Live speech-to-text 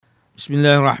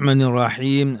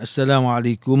Bismillahirrahmanirrahim.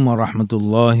 Assalamualaikum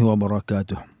warahmatullahi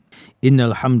wabarakatuh.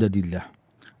 Innal hamdalillah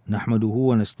nahmaduhu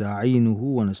wa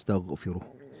nasta'inuhu wa nastaghfiruh.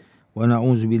 Wa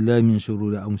na'udzu billahi min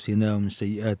shururi anfusina wa min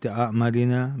sayyiati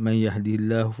a'malina. Man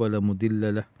yahdihillahu fala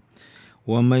mudilla lahu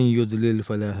wa man yudlil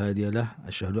fala hadiya lahu.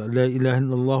 Asyhadu an la ilaha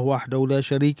illallah wahdahu la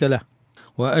syarika lahu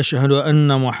wa asyhadu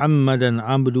anna Muhammadan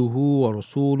 'abduhu wa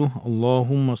rasuluh.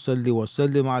 Allahumma salli wa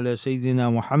sallim ala sayyidina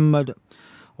Muhammad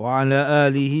wa ala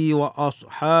alihi wa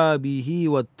ashabihi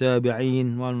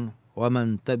wattabi'in wa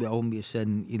man tabi'ahum bi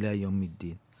ihsan ila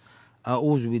yaumiddin.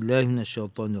 A'udzu billahi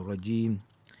minasyaitonir rajim.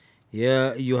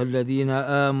 Ya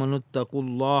ayyuhalladzina amanu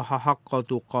taqullaha haqqa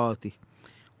tuqatih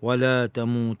wa la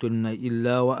tamutunna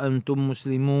illa wa antum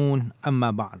muslimun.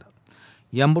 Amma ba'd.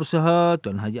 Yang berusaha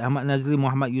Tuan Haji Ahmad Nazri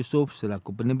Muhammad Yusof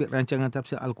selaku penerbit rancangan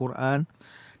tafsir Al-Quran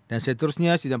dan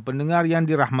seterusnya sidang pendengar yang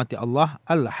dirahmati Allah.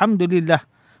 Alhamdulillah.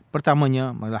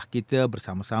 Pertamanya, marilah kita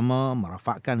bersama-sama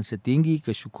merafakkan setinggi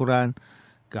kesyukuran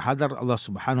kehadrat Allah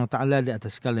Subhanahu Wa Taala di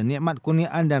atas segala nikmat,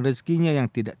 kurniaan dan rezekinya yang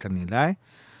tidak ternilai.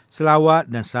 Selawat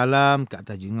dan salam ke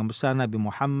atas junjungan besar Nabi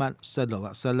Muhammad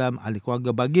sallallahu alaihi wasallam, ahli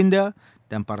keluarga baginda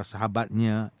dan para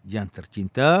sahabatnya yang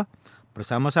tercinta.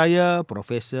 Bersama saya,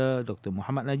 Profesor Dr.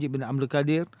 Muhammad Najib bin Abdul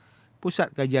Kadir,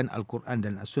 Pusat Kajian Al-Quran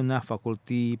dan As-Sunnah,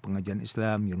 Fakulti Pengajian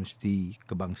Islam, Universiti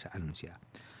Kebangsaan Malaysia.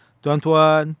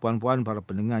 Tuan-tuan, puan-puan, para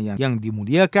pendengar yang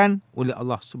dimuliakan oleh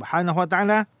Allah Subhanahu Wa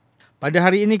Taala. Pada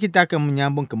hari ini kita akan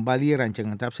menyambung kembali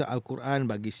rancangan tafsir Al-Quran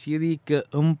bagi siri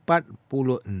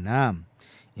ke-46.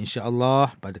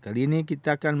 InsyaAllah pada kali ini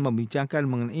kita akan membincangkan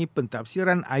mengenai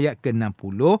pentafsiran ayat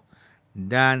ke-60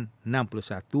 dan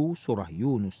 61 surah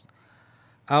Yunus.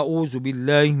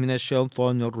 A'udzubillahi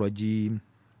minasyaitonirrajim.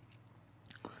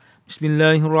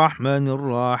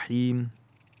 Bismillahirrahmanirrahim.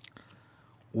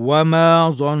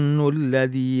 وَمَا ظَنُّ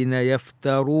الَّذِينَ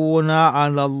يَفْتَرُونَ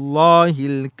عَلَى اللَّهِ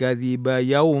الْكَذِبَ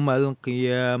يَوْمَ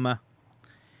الْقِيَامَةِ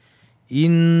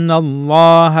إِنَّ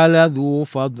اللَّهَ لَذُو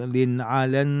فَضْلٍ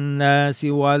عَلَى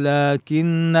النَّاسِ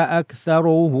وَلَكِنَّ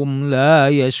أَكْثَرَهُمْ لَا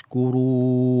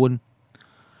يَشْكُرُونَ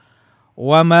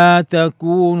وَمَا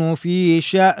تَكُونُ فِي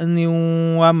شَأْنٍ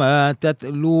وَمَا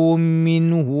تَتْلُو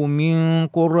مِنْهُ مِنْ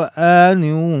قُرْآنٍ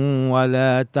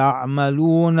وَلَا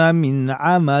تَعْمَلُونَ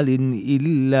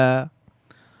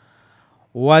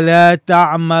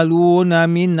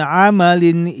مِنْ عَمَلٍ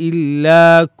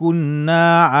إِلَّا كُنَّا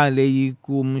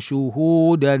عَلَيْكُمْ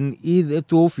شُهُودًا إِذْ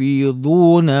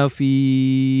تُفِيضُونَ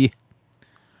فِيهِ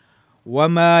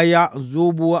وَمَا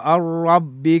يَعْزُبُ عَنْ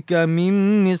رَبِّكَ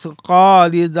مِنْ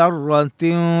مِثْقَالِ ذَرَّةٍ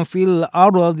فِي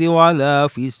الْأَرْضِ وَلَا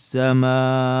فِي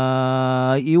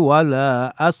السَّمَاءِ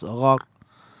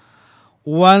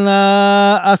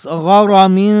وَلَا أَصْغَرَ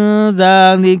مِنْ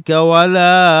ذَلِكَ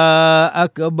وَلَا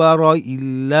أَكْبَرَ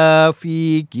إِلَّا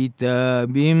فِي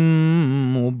كِتَابٍ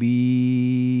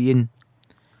مُبِينٍ.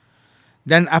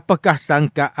 Dan apakah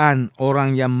sangkaan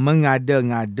orang yang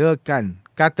mengada-ngadakan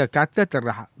kata-kata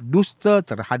dusta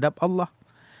terhadap Allah?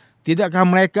 Tidakkah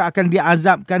mereka akan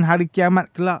diazabkan hari kiamat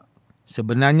kelak?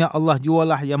 Sebenarnya Allah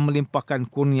jualah yang melimpahkan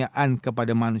kurniaan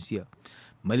kepada manusia,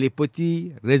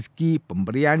 meliputi rezeki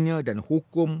pemberiannya dan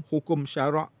hukum-hukum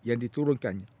syarak yang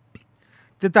diturunkannya.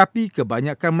 Tetapi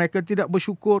kebanyakan mereka tidak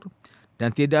bersyukur.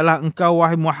 Dan tidaklah engkau,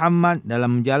 wahai Muhammad,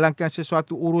 dalam menjalankan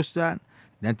sesuatu urusan,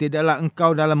 dan tidaklah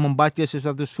engkau dalam membaca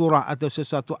sesuatu surah atau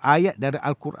sesuatu ayat dari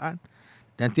Al-Quran,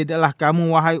 dan tidaklah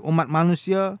kamu, wahai umat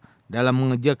manusia, dalam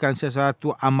mengerjakan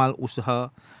sesuatu amal usaha,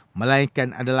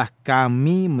 melainkan adalah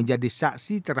kami menjadi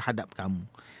saksi terhadap kamu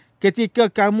ketika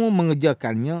kamu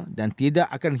mengerjakannya, dan tidak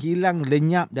akan hilang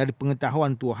lenyap dari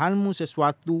pengetahuan Tuhanmu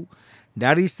sesuatu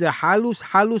dari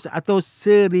sehalus-halus atau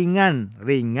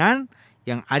seringan-ringan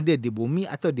yang ada di bumi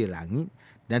atau di langit,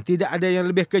 dan tidak ada yang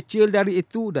lebih kecil dari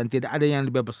itu dan tidak ada yang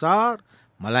lebih besar,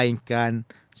 melainkan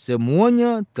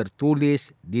semuanya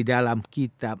tertulis di dalam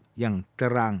kitab yang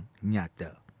terang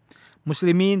nyata.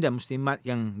 Muslimin dan muslimat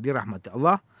yang dirahmati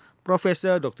Allah,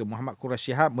 Profesor Dr. Muhammad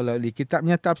Quraish Shihab melalui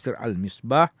kitabnya Tafsir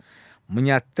Al-Misbah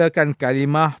menyatakan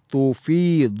kalimah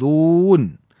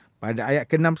tufidun pada ayat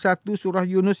ke-61 surah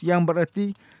Yunus yang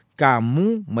bererti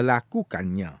kamu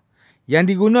melakukannya, yang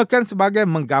digunakan sebagai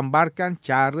menggambarkan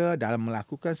cara dalam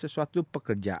melakukan sesuatu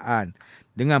pekerjaan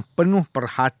dengan penuh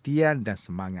perhatian dan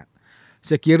semangat.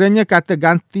 Sekiranya kata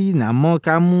ganti nama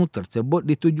kamu tersebut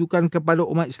ditujukan kepada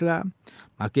umat Islam,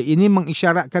 maka ini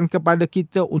mengisyaratkan kepada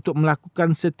kita untuk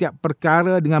melakukan setiap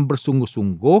perkara dengan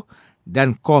bersungguh-sungguh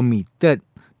dan komited,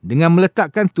 dengan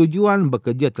meletakkan tujuan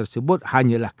bekerja tersebut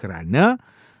hanyalah kerana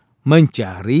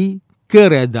mencari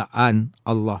keredaan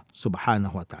Allah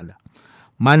Subhanahu Wa Taala.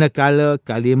 Manakala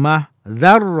kalimah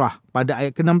zarrah pada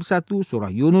ayat ke-61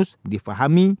 surah Yunus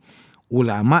difahami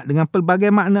ulama dengan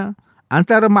pelbagai makna.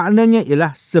 Antara maknanya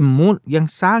ialah semut yang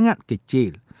sangat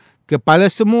kecil. Kepala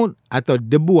semut atau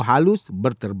debu halus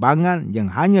berterbangan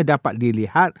yang hanya dapat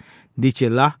dilihat di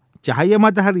celah cahaya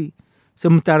matahari.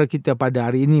 Sementara kita pada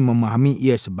hari ini memahami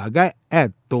ia sebagai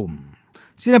atom.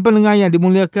 Sidang pendengar yang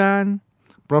dimuliakan,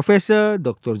 Profesor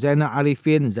Dr. Zainal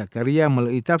Arifin Zakaria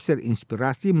melalui tafsir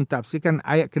inspirasi mentafsirkan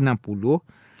ayat ke-60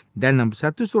 dan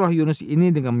 61 surah Yunus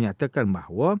ini dengan menyatakan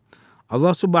bahawa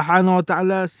Allah Subhanahu Wa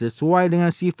Taala sesuai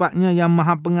dengan sifatnya yang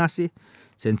Maha Pengasih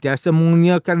sentiasa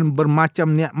mengurniakan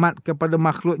bermacam nikmat kepada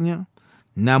makhluknya.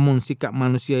 Namun sikap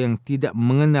manusia yang tidak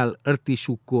mengenal erti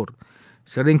syukur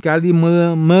seringkali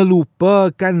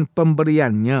melupakan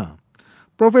pemberiannya.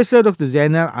 Profesor Dr.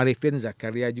 Zainal Arifin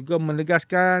Zakaria juga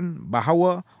menegaskan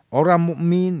bahawa orang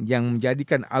mukmin yang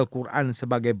menjadikan Al-Quran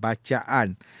sebagai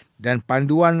bacaan dan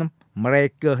panduan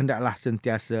mereka hendaklah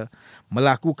sentiasa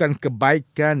melakukan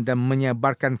kebaikan dan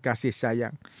menyebarkan kasih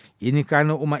sayang. Ini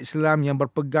kerana umat Islam yang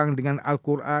berpegang dengan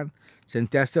Al-Quran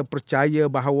sentiasa percaya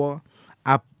bahawa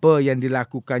apa yang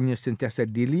dilakukannya sentiasa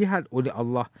dilihat oleh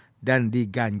Allah dan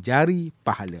diganjari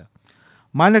pahala.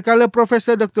 Manakala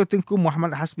Profesor Dr. Tengku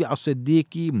Muhammad Hasbi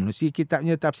As-Siddiqi menerusi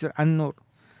kitabnya Tafsir An-Nur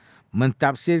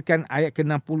mentafsirkan ayat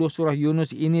ke-60 surah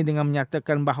Yunus ini dengan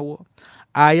menyatakan bahawa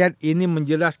ayat ini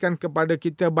menjelaskan kepada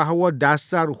kita bahawa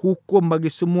dasar hukum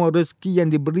bagi semua rezeki yang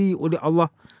diberi oleh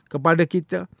Allah kepada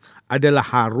kita adalah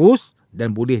harus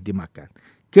dan boleh dimakan,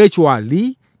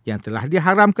 kecuali yang telah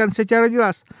diharamkan secara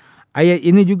jelas. Ayat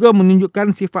ini juga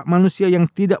menunjukkan sifat manusia yang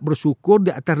tidak bersyukur di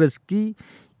atas rezeki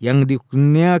yang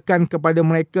dikurniakan kepada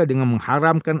mereka dengan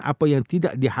mengharamkan apa yang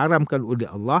tidak diharamkan oleh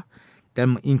Allah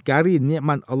dan mengingkari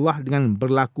nikmat Allah dengan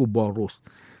berlaku boros.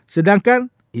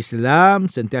 Sedangkan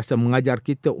Islam sentiasa mengajar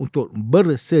kita untuk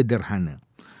bersederhana.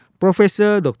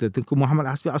 Profesor Dr. Tengku Muhammad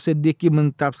Hasbi As-Siddiqi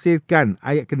mentafsirkan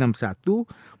ayat ke-61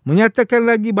 menyatakan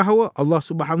lagi bahawa Allah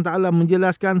Subhanahu Taala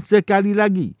menjelaskan sekali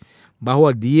lagi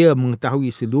bahawa Dia mengetahui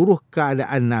seluruh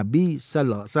keadaan Nabi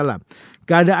sallallahu alaihi wasallam,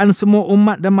 keadaan semua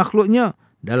umat dan makhluknya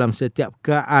dalam setiap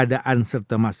keadaan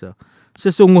serta masa.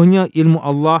 Sesungguhnya ilmu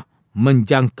Allah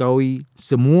menjangkaui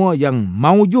semua yang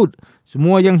maujud,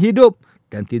 semua yang hidup,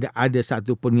 dan tidak ada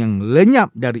satu pun yang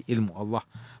lenyap dari ilmu Allah,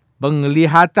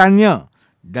 penglihatannya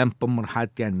dan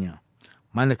pemerhatiannya.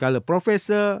 Manakala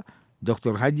Profesor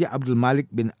Dr. Haji Abdul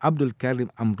Malik bin Abdul Karim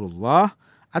Amrullah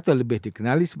atau lebih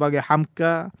dikenali sebagai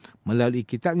Hamka melalui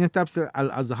kitabnya Tafsir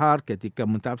Al-Azhar ketika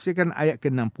mentafsirkan ayat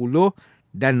ke-60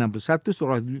 dan 61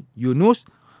 surah Yunus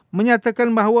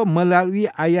menyatakan bahawa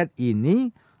melalui ayat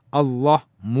ini Allah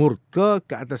murka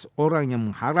ke atas orang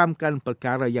yang mengharamkan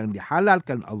perkara yang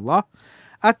dihalalkan Allah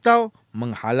atau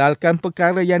menghalalkan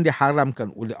perkara yang diharamkan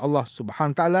oleh Allah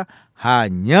Subhanahu Taala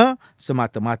hanya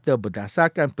semata-mata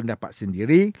berdasarkan pendapat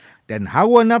sendiri dan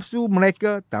hawa nafsu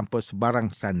mereka tanpa sebarang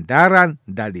sandaran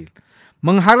dalil.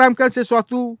 Mengharamkan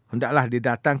sesuatu hendaklah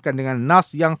didatangkan dengan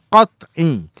nas yang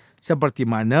qat'i, seperti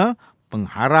mana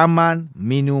pengharaman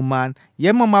minuman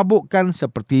yang memabukkan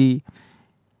seperti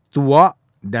tuak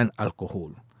dan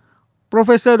alkohol.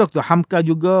 Profesor Dr. Hamka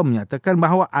juga menyatakan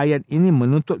bahawa ayat ini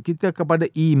menuntut kita kepada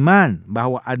iman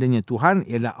bahawa adanya Tuhan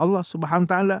ialah Allah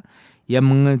Subhanahu Taala yang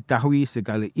mengetahui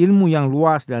segala ilmu yang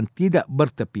luas dan tidak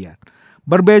bertepian.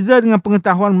 Berbeza dengan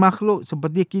pengetahuan makhluk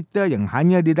seperti kita yang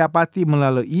hanya didapati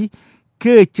melalui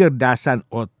kecerdasan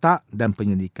otak dan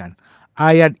penyelidikan.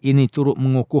 Ayat ini turut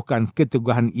mengukuhkan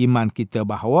keteguhan iman kita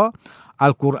bahawa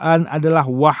Al-Quran adalah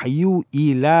wahyu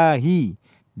ilahi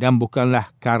dan bukanlah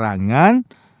karangan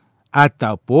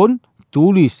ataupun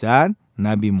tulisan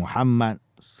Nabi Muhammad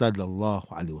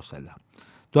sallallahu alaihi wasallam.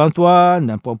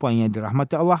 Tuan-tuan dan puan-puan yang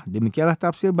dirahmati Allah, demikianlah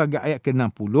tafsir bagi ayat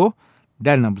ke-60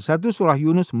 dan 61 surah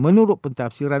Yunus menurut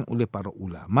pentafsiran oleh para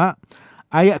ulama.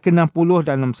 Ayat ke-60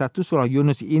 dan 61 surah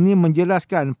Yunus ini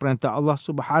menjelaskan perintah Allah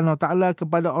Subhanahu Wa Taala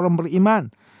kepada orang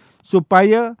beriman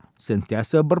supaya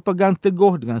sentiasa berpegang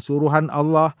teguh dengan suruhan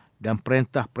Allah dan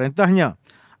perintah-perintahnya.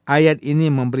 Ayat ini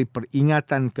memberi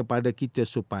peringatan kepada kita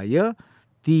supaya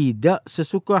tidak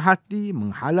sesuka hati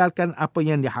menghalalkan apa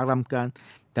yang diharamkan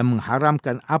dan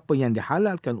mengharamkan apa yang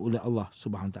dihalalkan oleh Allah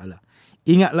Subhanahu Wa Taala.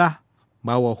 Ingatlah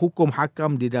bahawa hukum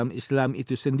hakam di dalam Islam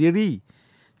itu sendiri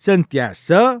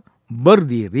sentiasa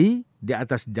berdiri di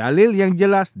atas dalil yang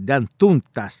jelas dan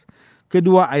tuntas.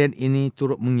 Kedua ayat ini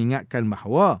turut mengingatkan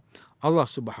bahawa Allah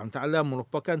Subhanahu Wa Taala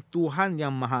merupakan Tuhan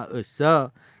yang Maha Esa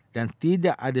dan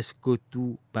tidak ada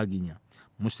sekutu baginya.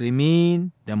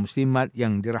 Muslimin dan muslimat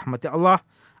yang dirahmati Allah,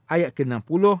 ayat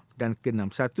ke-60 dan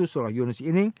ke-61 surah Yunus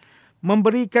ini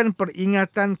memberikan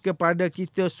peringatan kepada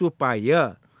kita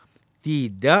supaya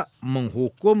tidak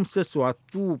menghukum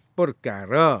sesuatu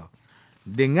perkara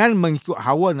dengan mengikut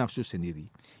hawa nafsu sendiri.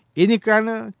 Ini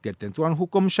kerana ketentuan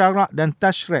hukum syarak dan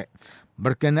tasyrik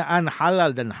berkenaan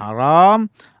halal dan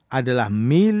haram adalah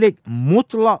milik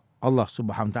mutlak Allah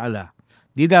Subhanahu Wa Taala.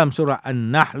 Di dalam surah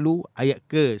An-Nahl ayat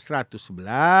ke-111,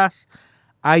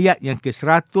 ayat yang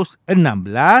ke-116,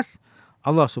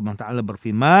 Allah Subhanahu Wa Taala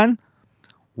berfirman,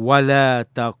 "Wala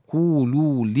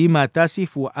taqulu lima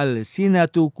tasifu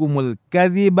alsinatukumul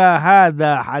kadhiba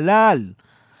hadza halal.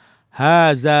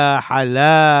 Haza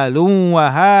halalun wa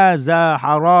haza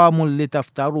haramun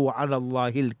litaftaru 'ala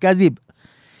Allahil kadzib.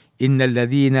 Innal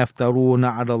ladzina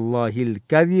yaftaruna 'ala Allahil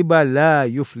kadziba la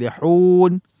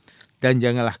yuflihun." Dan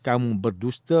janganlah kamu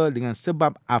berdusta dengan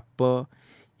sebab apa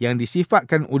yang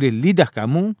disifatkan oleh lidah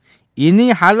kamu,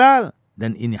 ini halal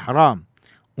dan ini haram,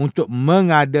 untuk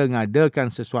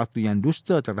mengada-ngadakan sesuatu yang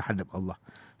dusta terhadap Allah.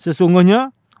 Sesungguhnya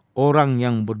orang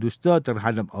yang berdusta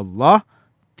terhadap Allah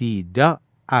tidak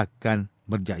akan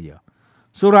berjaya.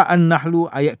 Surah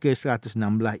An-Nahl ayat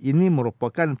ke-116 ini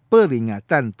merupakan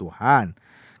peringatan Tuhan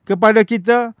kepada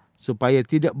kita supaya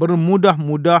tidak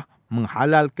bermudah-mudah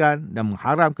menghalalkan dan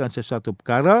mengharamkan sesuatu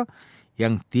perkara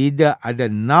yang tidak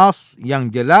ada nas yang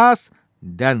jelas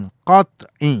dan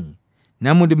qat'i.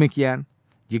 Namun demikian,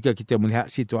 jika kita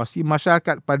melihat situasi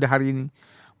masyarakat pada hari ini,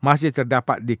 masih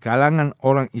terdapat di kalangan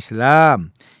orang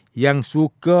Islam yang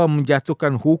suka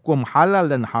menjatuhkan hukum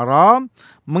halal dan haram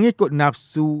mengikut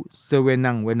nafsu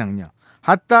sewenang-wenangnya.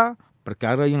 Hatta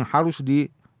perkara yang harus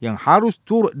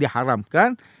turut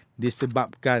diharamkan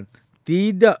disebabkan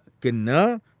tidak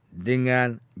kena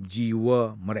dengan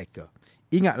jiwa mereka.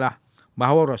 Ingatlah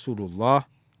bahawa Rasulullah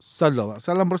sallallahu alaihi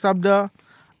wasallam bersabda,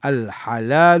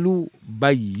 "Al-halalu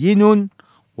bayyinun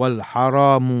wal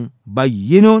haramu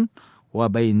bayyinun wa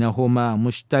bainahuma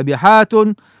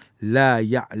mushtabihatun la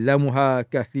ya'lamuha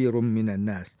kathirun minan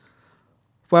nas.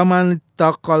 Faman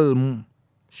taqal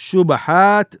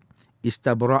syubhat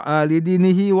istabra'a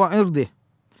lidinihi wa irdih.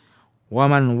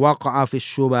 Wa man waqa'a fi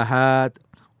syubhat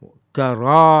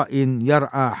kara'in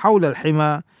yar'a hawla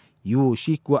al-hima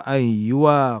yushiku an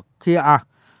yuwaqi'ah.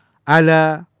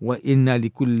 Ala wa inna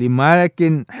likulli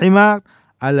malakin himar.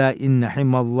 Ala inna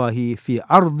himallahi fi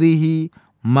ardihi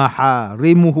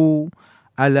maharimuhu.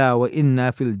 Ala wa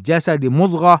inna fil jasadi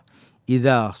mudghah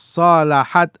idza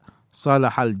salahat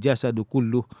salahal jasadu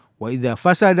kulluh wa idza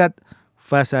fasadat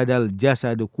fasadal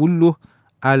jasadu kulluh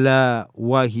ala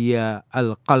wa hiya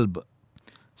al qalb."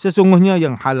 Sesungguhnya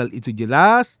yang halal itu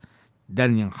jelas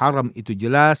dan yang haram itu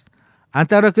jelas.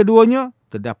 Antara keduanya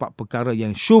terdapat perkara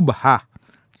yang syubhah,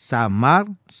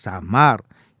 samar-samar,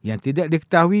 yang tidak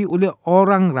diketahui oleh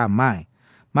orang ramai.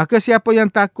 Maka siapa yang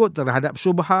takut terhadap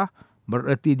syubhah,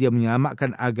 bererti dia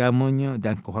menyelamatkan agamanya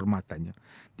dan kehormatannya.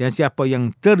 Dan siapa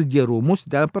yang terjerumus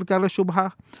dalam perkara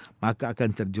syubhah, maka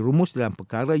akan terjerumus dalam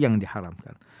perkara yang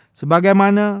diharamkan.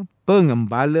 Sebagaimana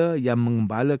pengembala yang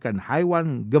mengembalakan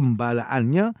haiwan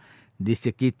gembalaannya di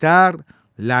sekitar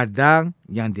ladang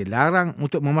yang dilarang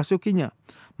untuk memasukinya,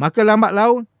 maka lambat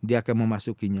laun dia akan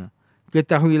memasukinya.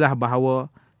 Ketahuilah bahawa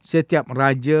setiap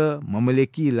raja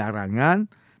memiliki larangan,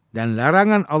 dan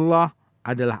larangan Allah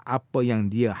adalah apa yang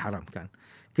dia haramkan.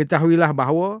 Ketahuilah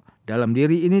bahawa dalam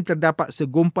diri ini terdapat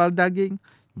segumpal daging.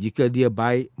 Jika dia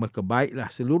baik, maka baiklah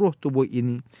seluruh tubuh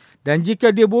ini. Dan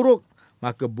jika dia buruk,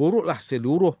 maka buruklah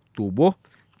seluruh tubuh.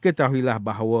 Ketahuilah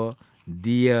bahawa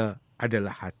dia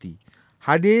adalah hati.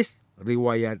 Hadis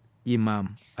riwayat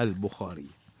Imam Al-Bukhari.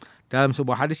 Dalam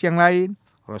sebuah hadis yang lain,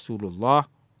 Rasulullah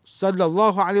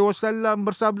sallallahu alaihi wasallam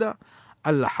bersabda,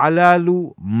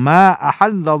 "Al-halalu ma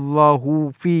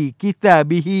ahallallahu fi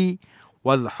kitabihi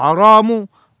wal haramu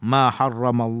ma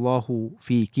harramallahu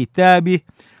fi kitabih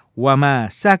wa ma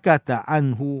sakata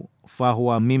anhu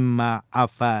fahuwa mimma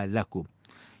afalakum."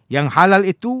 Yang halal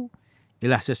itu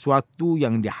ialah sesuatu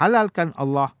yang dihalalkan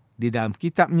Allah di dalam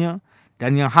kitabnya,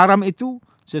 dan yang haram itu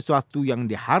sesuatu yang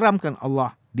diharamkan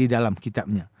Allah di dalam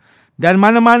kitabnya. Dan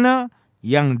mana-mana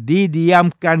yang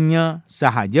didiamkannya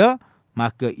sahaja,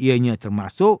 maka ianya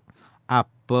termasuk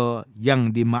apa yang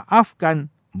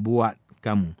dimaafkan buat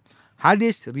kamu.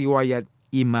 Hadis riwayat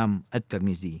Imam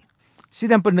At-Tirmizi.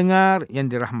 Sidang pendengar yang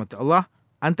dirahmati Allah,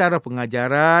 antara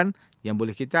pengajaran yang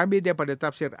boleh kita ambil daripada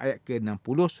tafsir ayat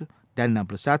ke-60 dan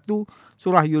 61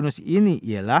 surah Yunus ini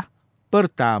ialah,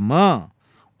 pertama,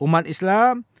 umat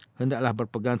Islam hendaklah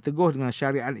berpegang teguh dengan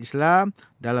syariat Islam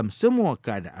dalam semua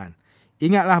keadaan.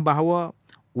 Ingatlah bahawa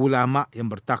ulama yang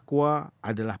bertakwa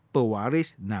adalah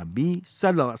pewaris Nabi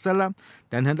sallallahu alaihi wasallam,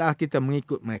 dan hendaklah kita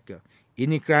mengikut mereka.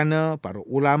 Ini kerana para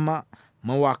ulama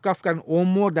mewakafkan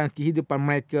umur dan kehidupan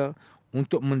mereka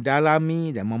untuk mendalami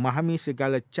dan memahami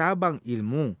segala cabang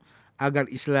ilmu agar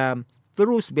Islam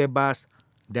terus bebas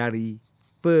dari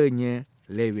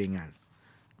penyelewengan.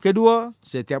 Kedua,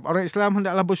 setiap orang Islam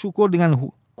hendaklah bersyukur dengan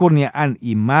kurniaan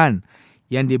iman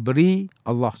yang diberi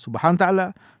Allah Subhanahu Wa Taala.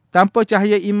 Tanpa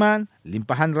cahaya iman,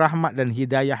 limpahan rahmat dan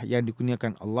hidayah yang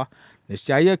dikurniakan Allah,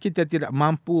 nescaya kita tidak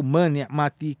mampu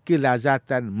menikmati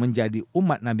kelazatan menjadi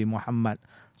umat Nabi Muhammad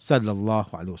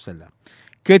sallallahu alaihi wasallam.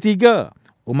 Ketiga,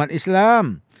 umat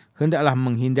Islam hendaklah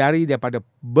menghindari daripada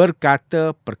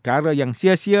berkata perkara yang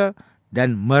sia-sia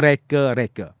dan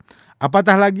mereka-reka.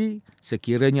 Apatah lagi,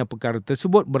 sekiranya perkara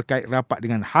tersebut berkait rapat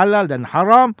dengan halal dan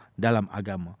haram dalam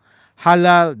agama.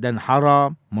 Halal dan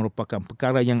haram merupakan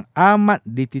perkara yang amat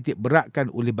dititik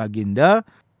beratkan oleh baginda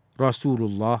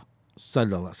Rasulullah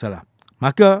sallallahu alaihi wasallam.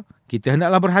 Maka kita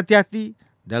hendaklah berhati-hati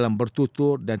dalam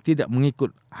bertutur dan tidak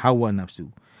mengikut hawa nafsu.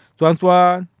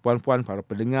 Tuan-tuan, puan-puan, para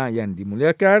pendengar yang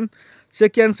dimuliakan,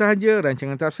 sekian sahaja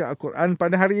rancangan tafsir Al-Quran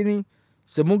pada hari ini.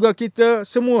 Semoga kita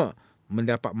semua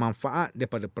mendapat manfaat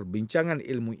daripada perbincangan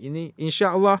ilmu ini.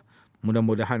 InsyaAllah,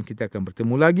 mudah-mudahan kita akan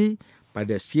bertemu lagi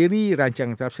pada siri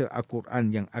rancangan tafsir Al-Quran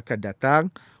yang akan datang.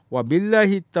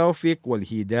 Wabillahi taufiq wal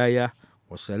hidayah.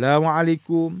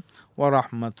 Wassalamualaikum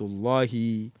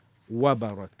warahmatullahi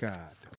wabarakatuh.